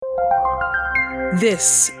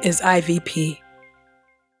This is IVP.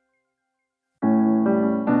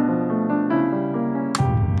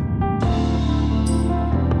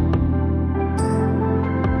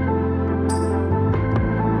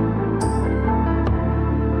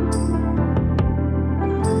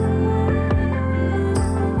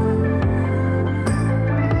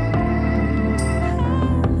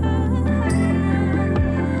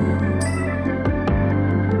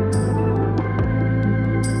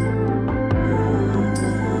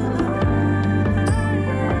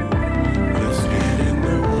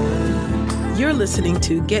 You're listening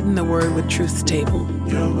to Get in the Word with Truth's Table.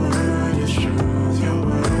 Your word is truth, your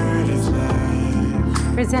word is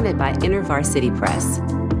life. Presented by InterVarsity Press.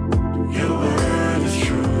 Your word is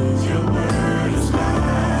truth, your word is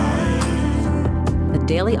life. A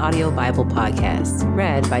daily audio Bible podcast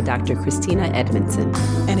read by Dr. Christina Edmondson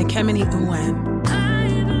And Ekemini Uwan.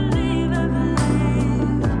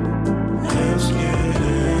 Let's get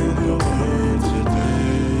in the word today.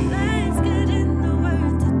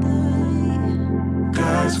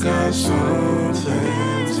 God's got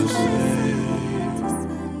something to say.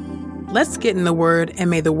 Let's get in the Word, and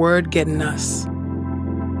may the Word get in us.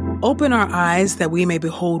 Open our eyes that we may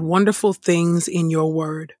behold wonderful things in your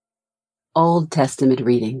Word. Old Testament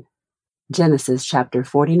reading. Genesis chapter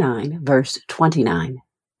 49, verse 29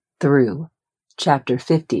 through chapter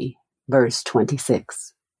 50, verse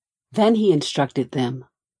 26. Then he instructed them,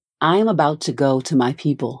 I am about to go to my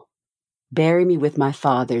people. Bury me with my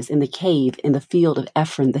fathers in the cave in the field of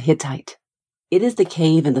Ephron the Hittite. It is the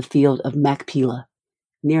cave in the field of Machpelah,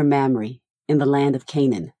 near Mamre, in the land of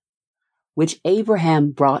Canaan, which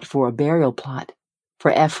Abraham brought for a burial plot for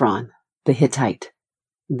Ephron the Hittite.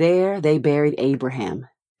 There they buried Abraham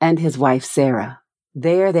and his wife Sarah.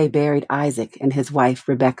 There they buried Isaac and his wife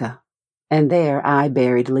Rebekah. And there I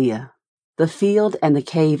buried Leah. The field and the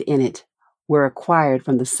cave in it were acquired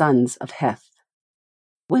from the sons of Heth.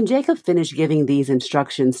 When Jacob finished giving these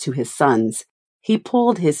instructions to his sons, he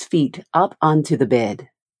pulled his feet up onto the bed,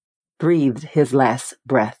 breathed his last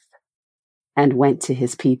breath, and went to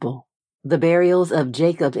his people. The burials of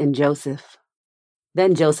Jacob and Joseph.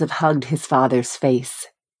 Then Joseph hugged his father's face.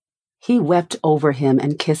 He wept over him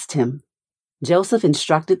and kissed him. Joseph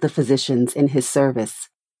instructed the physicians in his service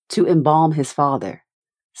to embalm his father.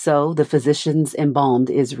 So the physicians embalmed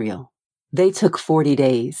Israel. They took 40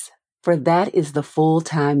 days, for that is the full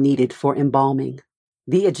time needed for embalming.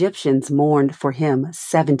 The Egyptians mourned for him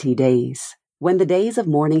 70 days. When the days of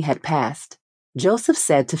mourning had passed, Joseph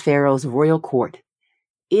said to Pharaoh's royal court,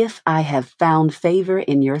 If I have found favor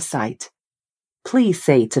in your sight, please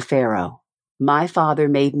say to Pharaoh, My father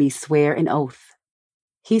made me swear an oath.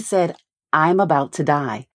 He said, I'm about to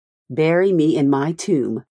die. Bury me in my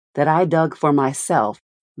tomb that I dug for myself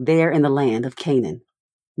there in the land of Canaan.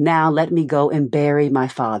 Now let me go and bury my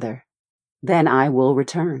father. Then I will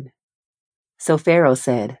return. So Pharaoh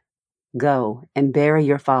said, Go and bury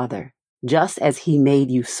your father, just as he made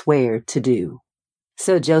you swear to do.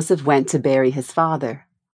 So Joseph went to bury his father.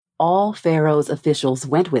 All Pharaoh's officials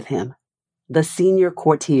went with him, the senior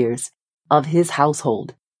courtiers of his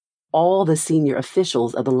household, all the senior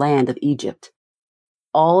officials of the land of Egypt,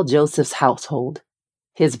 all Joseph's household,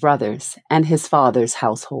 his brothers, and his father's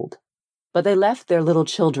household. But they left their little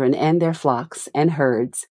children and their flocks and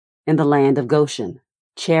herds in the land of Goshen.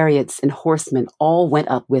 Chariots and horsemen all went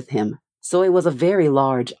up with him, so it was a very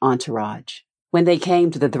large entourage. When they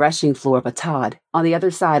came to the threshing floor of Atad, on the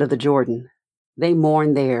other side of the Jordan, they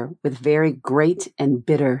mourned there with very great and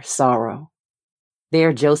bitter sorrow.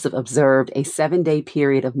 There Joseph observed a 7-day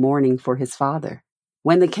period of mourning for his father.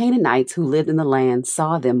 When the Canaanites who lived in the land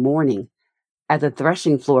saw them mourning at the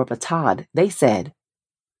threshing floor of Atad, they said,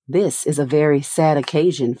 This is a very sad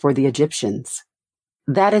occasion for the Egyptians.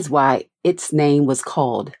 That is why its name was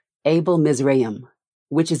called Abel Mizraim,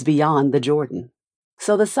 which is beyond the Jordan.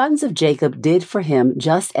 So the sons of Jacob did for him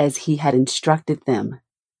just as he had instructed them.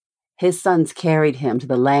 His sons carried him to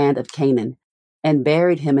the land of Canaan and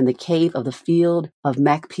buried him in the cave of the field of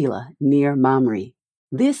Machpelah near Mamre.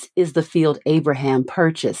 This is the field Abraham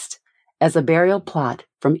purchased as a burial plot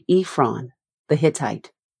from Ephron the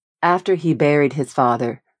Hittite. After he buried his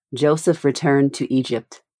father, Joseph returned to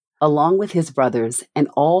Egypt, along with his brothers and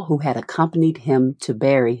all who had accompanied him to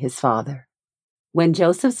bury his father. When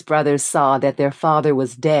Joseph's brothers saw that their father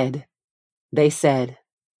was dead, they said,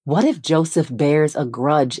 What if Joseph bears a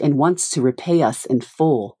grudge and wants to repay us in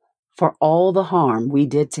full for all the harm we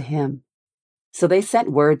did to him? So they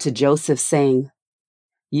sent word to Joseph saying,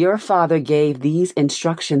 Your father gave these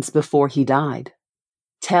instructions before he died.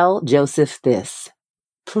 Tell Joseph this,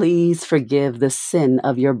 Please forgive the sin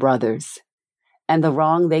of your brothers and the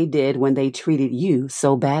wrong they did when they treated you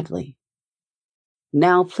so badly.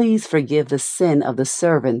 Now please forgive the sin of the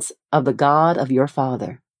servants of the God of your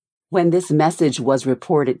father." When this message was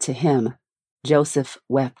reported to him, Joseph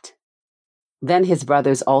wept. Then his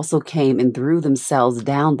brothers also came and threw themselves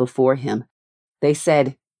down before him. They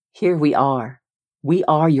said, "Here we are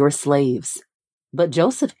your slaves." But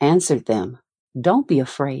Joseph answered them, "Don't be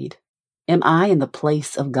afraid. Am I in the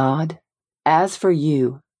place of God? As for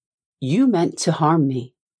you, you meant to harm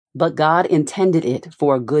me, but God intended it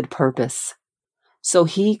for a good purpose, so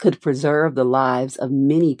he could preserve the lives of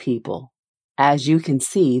many people, as you can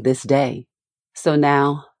see this day. So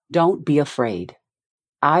now, don't be afraid.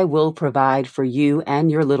 I will provide for you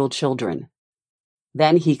and your little children."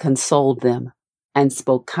 Then he consoled them and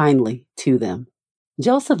spoke kindly to them.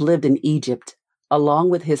 Joseph lived in Egypt along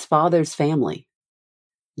with his father's family.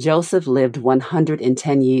 Joseph lived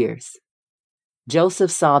 110 years.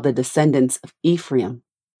 Joseph saw the descendants of Ephraim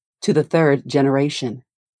to the third generation.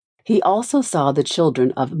 He also saw the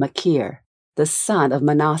children of Machir, the son of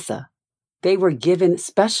Manasseh. They were given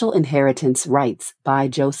special inheritance rights by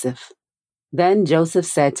Joseph. Then Joseph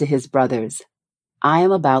said to his brothers, "I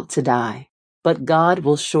am about to die, but God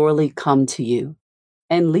will surely come to you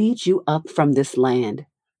and lead you up from this land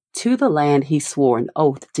to the land he swore an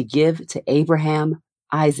oath to give to Abraham,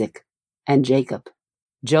 Isaac, and Jacob."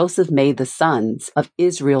 Joseph made the sons of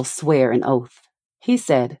Israel swear an oath. He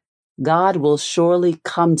said, "God will surely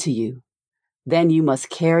come to you. Then you must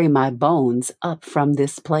carry my bones up from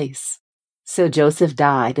this place." So Joseph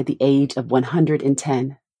died at the age of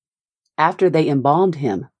 110. After they embalmed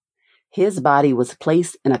him, his body was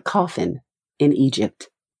placed in a coffin in Egypt.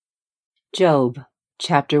 Job,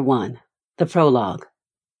 chapter 1, the prologue.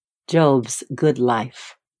 Job's good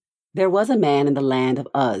life. There was a man in the land of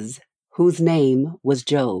Uz, whose name was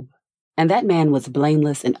Job, and that man was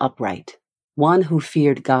blameless and upright, one who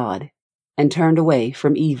feared God and turned away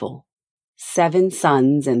from evil. 7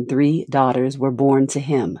 sons and 3 daughters were born to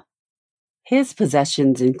him. His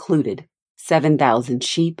possessions included 7,000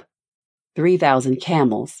 sheep, 3,000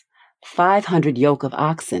 camels, 500 yoke of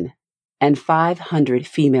oxen, and 500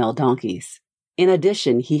 female donkeys. In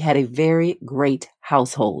addition, he had a very great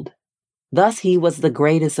household. Thus he was the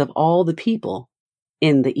greatest of all the people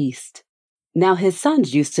in the East. Now his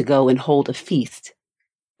sons used to go and hold a feast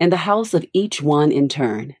in the house of each one in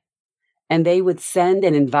turn, and they would send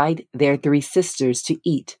and invite their 3 sisters to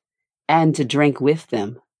eat and to drink with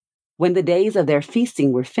them. When the days of their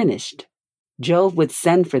feasting were finished, Job would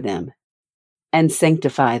send for them and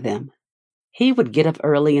sanctify them. He would get up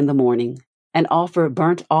early in the morning and offer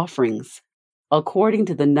burnt offerings according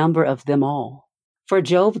to the number of them all. For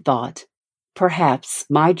Job thought, "Perhaps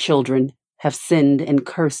my children have sinned and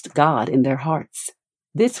cursed God in their hearts."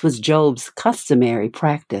 This was Job's customary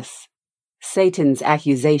practice. Satan's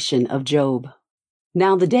accusation of Job.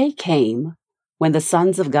 Now the day came when the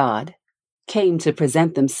sons of God came to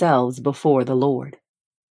present themselves before the Lord,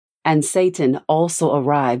 and Satan also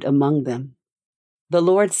arrived among them. The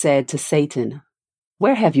Lord said to Satan,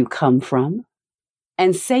 "Where have you come from?"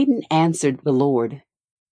 And Satan answered the Lord,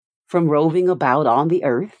 "From roving about on the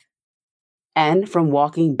earth, and from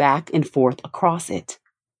walking back and forth across it."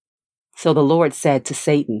 So the Lord said to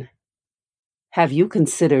Satan, "Have you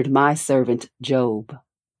considered my servant Job?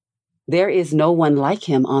 There is no one like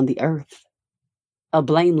him on the earth, a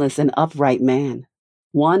blameless and upright man,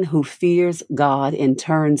 one who fears God and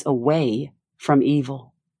turns away from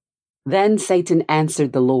evil." Then Satan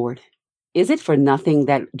answered the Lord, "Is it for nothing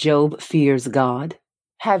that Job fears God?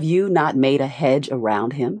 Have you not made a hedge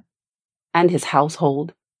around him and his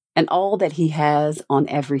household and all that he has on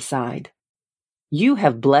every side? You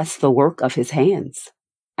have blessed the work of his hands,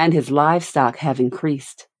 and his livestock have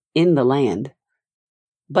increased in the land.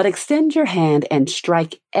 But extend your hand and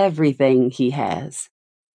strike everything he has,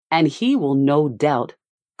 and he will no doubt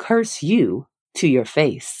curse you to your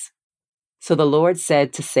face." So the Lord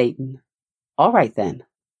said to Satan, "All right then,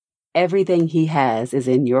 everything he has is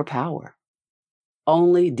in your power.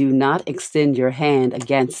 Only do not extend your hand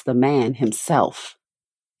against the man himself."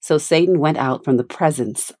 So Satan went out from the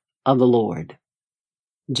presence of the Lord.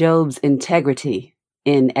 Job's integrity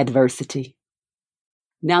in adversity.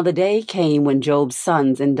 Now the day came when Job's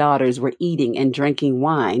sons and daughters were eating and drinking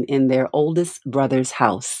wine in their oldest brother's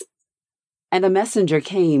house. And a messenger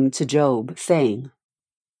came to Job, saying,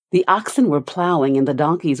 "The oxen were plowing and the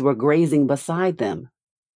donkeys were grazing beside them,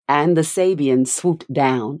 and the Sabeans swooped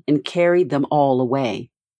down and carried them all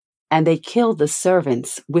away, and they killed the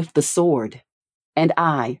servants with the sword. And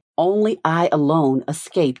only I alone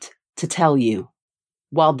escaped to tell you."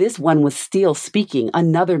 While this one was still speaking,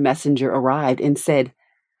 another messenger arrived and said,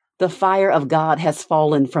 The fire of God has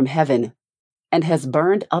fallen from heaven and has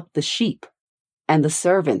burned up the sheep and the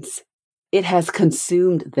servants. It has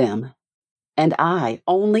consumed them. And I,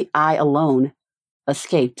 only I alone,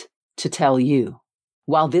 escaped to tell you.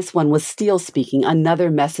 While this one was still speaking,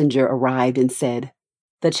 another messenger arrived and said,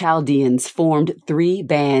 The Chaldeans formed 3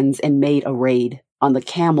 bands and made a raid on the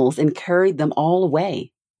camels and carried them all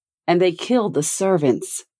away. And they killed the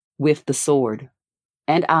servants with the sword.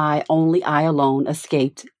 And I, only I alone,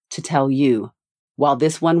 escaped to tell you. While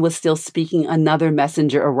this one was still speaking, another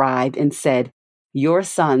messenger arrived and said, Your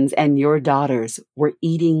sons and your daughters were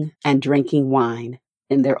eating and drinking wine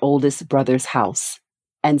in their oldest brother's house.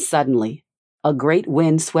 And suddenly, a great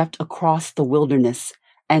wind swept across the wilderness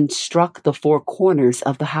and struck the 4 corners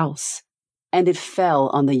of the house. And it fell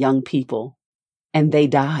on the young people, and they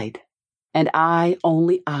died. And I,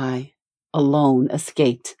 only I, alone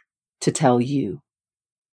escaped to tell you.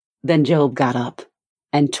 Then Job got up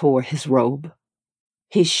and tore his robe.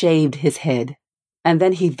 He shaved his head, and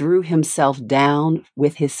then he threw himself down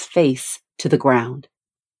with his face to the ground.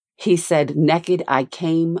 He said, Naked I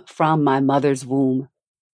came from my mother's womb,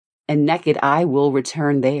 and naked I will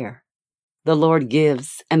return there. The Lord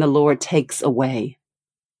gives, and the Lord takes away.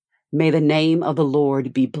 May the name of the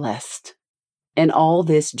Lord be blessed. In all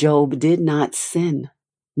this, Job did not sin,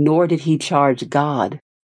 nor did he charge God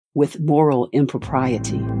with moral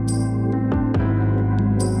impropriety.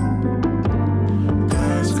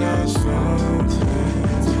 God's got something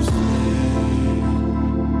to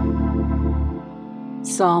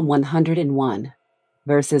say. Psalm 101,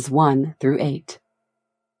 verses 1 through 8.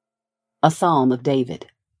 A Psalm of David.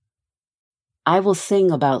 I will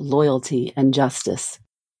sing about loyalty and justice.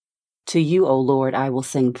 To you, O Lord, I will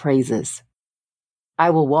sing praises. I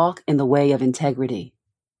will walk in the way of integrity.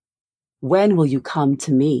 When will you come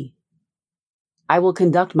to me? I will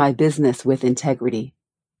conduct my business with integrity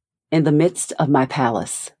in the midst of my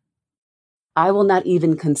palace. I will not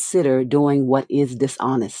even consider doing what is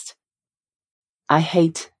dishonest. I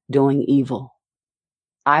hate doing evil.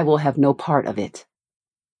 I will have no part of it.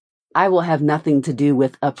 I will have nothing to do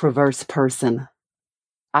with a perverse person.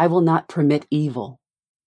 I will not permit evil.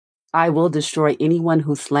 I will destroy anyone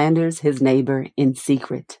who slanders his neighbor in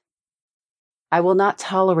secret. I will not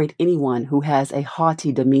tolerate anyone who has a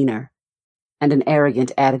haughty demeanor and an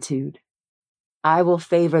arrogant attitude. I will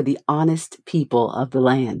favor the honest people of the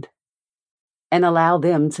land and allow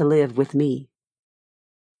them to live with me.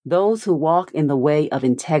 Those who walk in the way of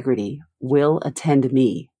integrity will attend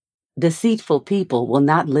me. Deceitful people will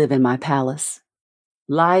not live in my palace.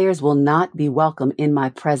 Liars will not be welcome in my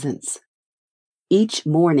presence. Each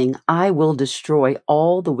morning I will destroy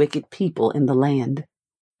all the wicked people in the land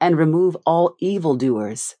and remove all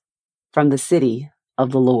evildoers from the city of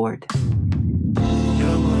the Lord.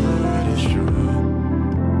 Your word is true.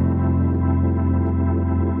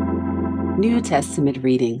 New Testament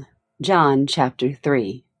reading, John chapter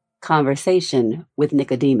 3, Conversation with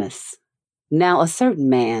Nicodemus. Now a certain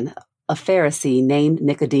man, a Pharisee named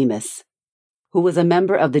Nicodemus, who was a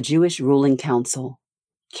member of the Jewish ruling council,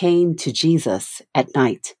 came to Jesus at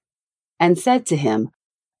night and said to him,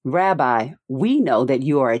 Rabbi, we know that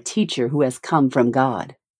you are a teacher who has come from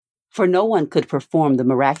God, for no one could perform the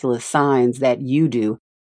miraculous signs that you do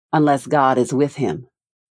unless God is with him.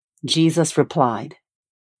 Jesus replied,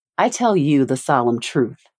 I tell you the solemn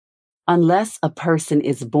truth. Unless a person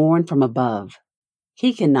is born from above,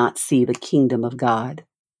 he cannot see the kingdom of God.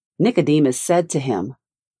 Nicodemus said to him,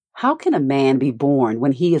 How can a man be born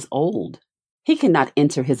when he is old? He cannot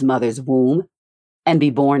enter his mother's womb and be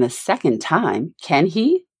born a second time, can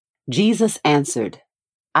he? Jesus answered,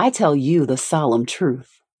 I tell you the solemn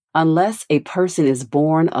truth. Unless a person is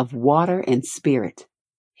born of water and spirit,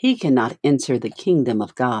 he cannot enter the kingdom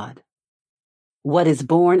of God. What is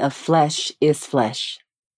born of flesh is flesh,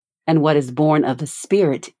 and what is born of the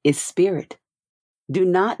spirit is spirit. Do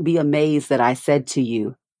not be amazed that I said to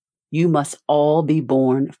you, you must all be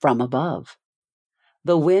born from above.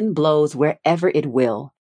 The wind blows wherever it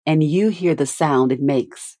will, and you hear the sound it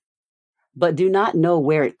makes, but do not know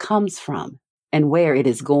where it comes from and where it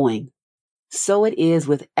is going. So it is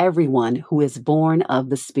with everyone who is born of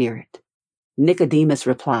the Spirit. Nicodemus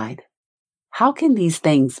replied, How can these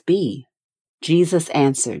things be? Jesus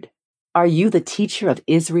answered, Are you the teacher of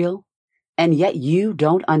Israel, and yet you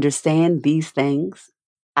don't understand these things?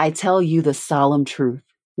 I tell you the solemn truth.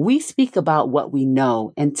 We speak about what we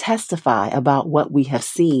know and testify about what we have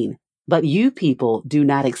seen, but you people do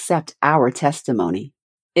not accept our testimony.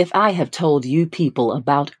 If I have told you people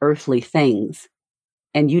about earthly things,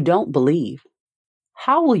 and you don't believe,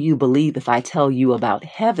 how will you believe if I tell you about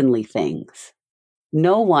heavenly things?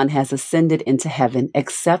 No one has ascended into heaven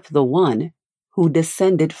except the one who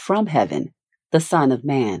descended from heaven, the Son of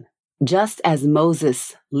Man. Just as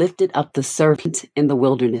Moses lifted up the serpent in the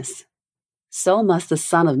wilderness, so must the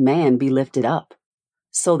Son of Man be lifted up,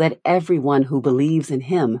 so that everyone who believes in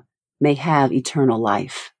him may have eternal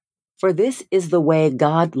life. For this is the way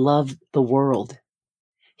God loved the world.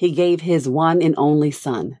 He gave his one and only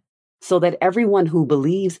Son, so that everyone who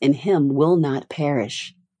believes in him will not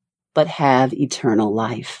perish, but have eternal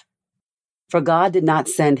life. For God did not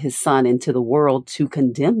send his Son into the world to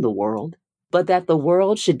condemn the world, but that the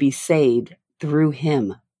world should be saved through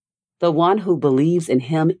him. The one who believes in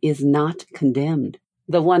him is not condemned.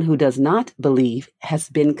 The one who does not believe has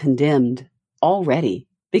been condemned already,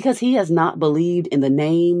 because he has not believed in the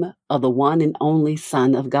name of the one and only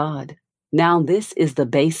Son of God. Now this is the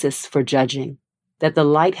basis for judging, that the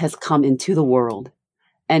light has come into the world,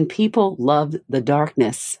 and people loved the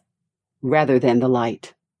darkness rather than the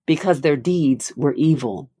light, because their deeds were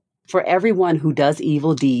evil. For everyone who does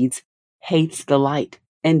evil deeds hates the light,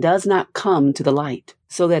 and does not come to the light,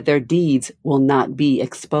 so that their deeds will not be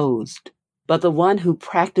exposed. But the one who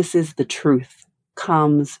practices the truth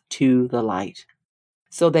comes to the light,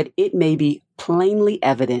 so that it may be plainly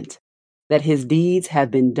evident that his deeds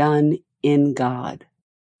have been done in God.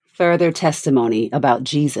 Further testimony about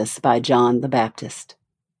Jesus by John the Baptist.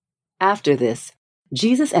 After this,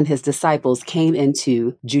 Jesus and his disciples came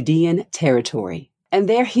into Judean territory, and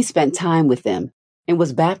there he spent time with them and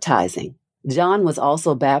was baptizing. John was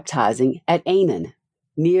also baptizing at Aenon,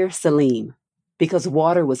 near Salim, because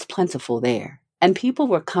water was plentiful there, and people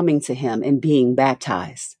were coming to him and being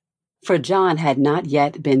baptized. For John had not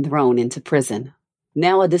yet been thrown into prison.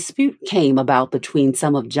 Now a dispute came about between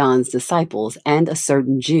some of John's disciples and a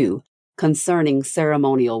certain Jew concerning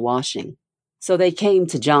ceremonial washing. So they came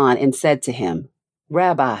to John and said to him,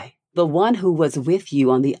 "Rabbi, the one who was with you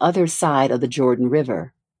on the other side of the Jordan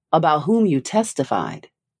River, about whom you testified,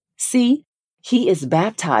 see, he is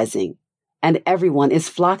baptizing, and everyone is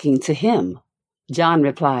flocking to him." John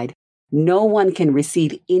replied, "No one can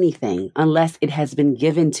receive anything unless it has been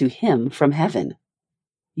given to him from heaven.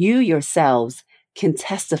 You yourselves can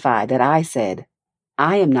testify that I said,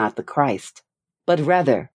 'I am not the Christ, but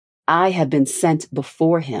rather I have been sent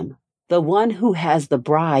before him.' The one who has the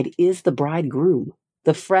bride is the bridegroom.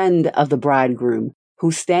 The friend of the bridegroom,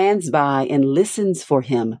 who stands by and listens for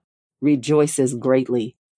him, rejoices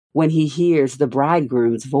greatly when he hears the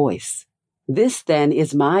bridegroom's voice. This then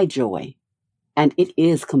is my joy, and it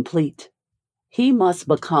is complete. He must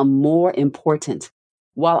become more important,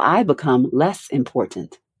 while I become less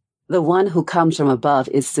important. The one who comes from above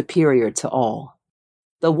is superior to all.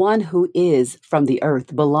 The one who is from the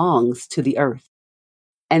earth belongs to the earth,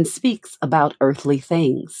 and speaks about earthly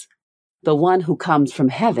things. The one who comes from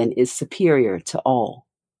heaven is superior to all.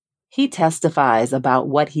 He testifies about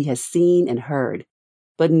what he has seen and heard,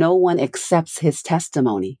 but no one accepts his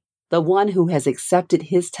testimony. The one who has accepted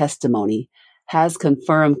his testimony has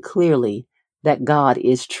confirmed clearly that God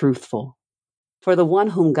is truthful. For the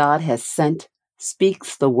one whom God has sent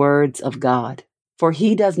speaks the words of God, for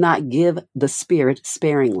he does not give the Spirit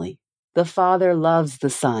sparingly. The Father loves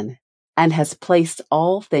the Son and has placed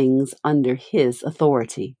all things under his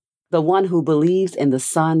authority. The one who believes in the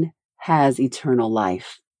Son has eternal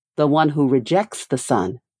life. The one who rejects the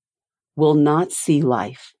Son will not see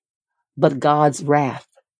life, but God's wrath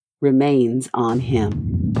remains on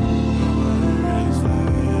him.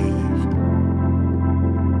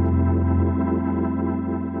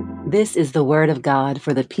 This is the word of God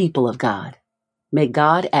for the people of God. May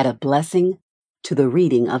God add a blessing to the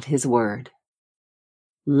reading of his word.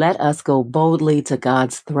 Let us go boldly to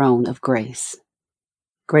God's throne of grace.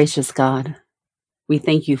 Gracious God, we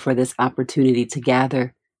thank you for this opportunity to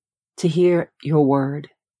gather, to hear your word,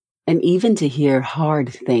 and even to hear hard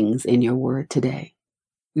things in your word today.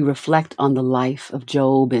 We reflect on the life of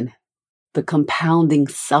Job and the compounding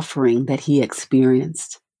suffering that he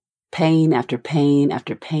experienced. Pain after pain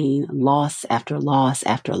after pain, loss after loss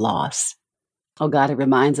after loss. Oh God, it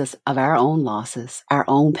reminds us of our own losses, our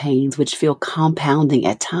own pains, which feel compounding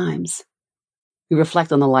at times. We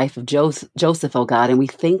reflect on the life of Joseph, oh God, and we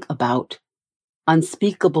think about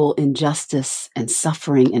unspeakable injustice and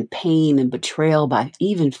suffering and pain and betrayal by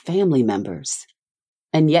even family members,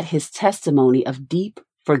 and yet his testimony of deep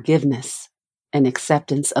forgiveness and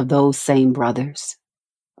acceptance of those same brothers,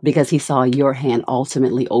 because he saw your hand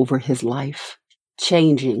ultimately over his life,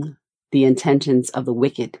 changing the intentions of the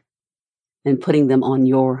wicked and putting them on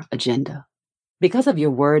your agenda. Because of your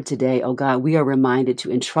word today, oh God, we are reminded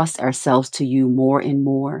to entrust ourselves to you more and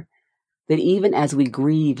more, that even as we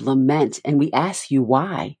grieve, lament, and we ask you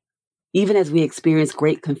why, Even as we experience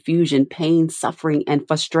great confusion, pain, suffering, and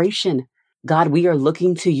frustration, God, we are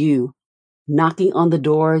looking to you, knocking on the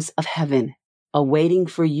doors of heaven, awaiting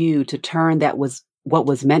for you to turn what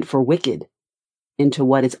was meant for wicked into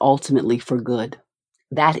what is ultimately for good.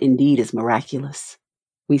 That indeed is miraculous.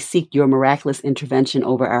 We seek your miraculous intervention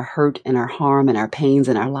over our hurt and our harm and our pains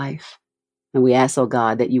in our life. And we ask, oh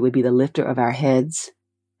God, that you would be the lifter of our heads,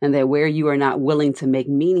 and that where you are not willing to make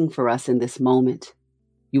meaning for us in this moment,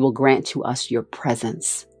 you will grant to us your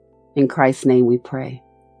presence. In Christ's name we pray.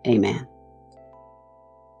 Amen.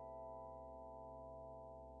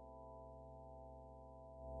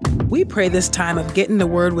 We pray this time of Getting the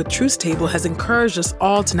Word with Truth Table has encouraged us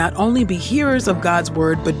all to not only be hearers of God's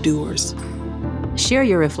Word, but doers. Share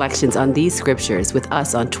your reflections on these scriptures with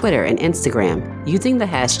us on Twitter and Instagram using the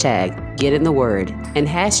hashtag #GetInTheWord and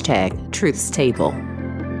hashtag #TruthsTable.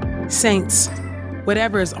 Saints,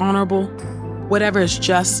 whatever is honorable, whatever is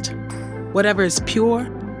just, whatever is pure,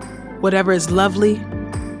 whatever is lovely,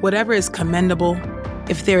 whatever is commendable,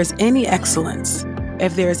 if there is any excellence,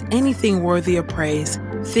 if there is anything worthy of praise,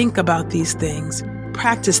 think about these things,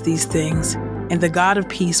 practice these things, and the God of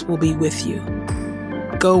peace will be with you.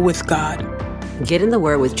 Go with God. Get in the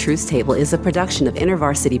Word with Truth Table is a production of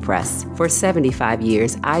InterVarsity Press. For 75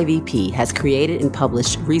 years, IVP has created and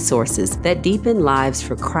published resources that deepen lives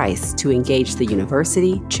for Christ to engage the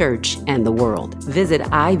university, church, and the world. Visit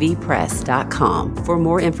ivpress.com for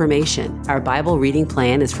more information. Our Bible reading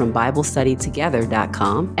plan is from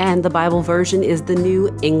BibleStudyTogether.com, and the Bible version is the New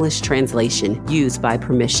English translation used by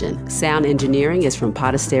permission. Sound engineering is from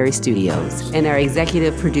Podastery Studios, and our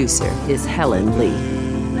executive producer is Helen Lee.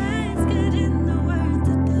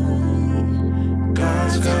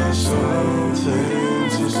 God's got something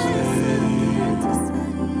to say.